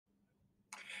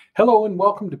Hello and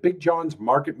welcome to Big John's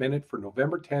Market Minute for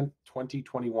November 10th,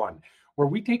 2021, where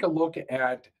we take a look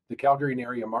at the Calgary and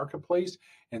area marketplace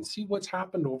and see what's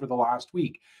happened over the last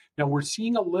week. Now, we're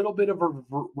seeing a little bit of a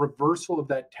reversal of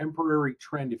that temporary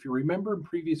trend. If you remember in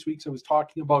previous weeks, I was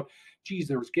talking about, geez,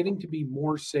 there was getting to be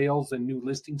more sales and new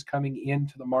listings coming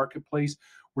into the marketplace.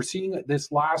 We're seeing it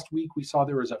this last week. We saw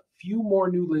there was a few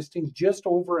more new listings, just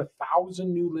over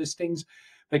 1,000 new listings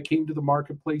that came to the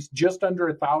marketplace, just under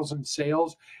 1,000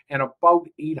 sales, and about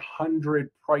 800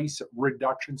 price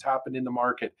reductions happened in the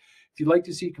market. If you'd like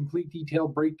to see a complete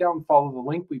detailed breakdown, follow the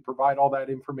link. We provide all that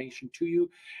information to you.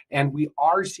 And we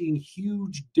are seeing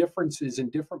huge differences in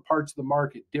different parts of the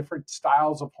market, different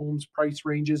styles of homes, price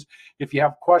ranges. If you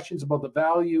have questions about the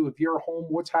value of your home,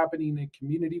 what's happening in the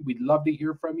community, we'd love to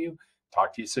hear from you.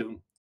 Talk to you soon.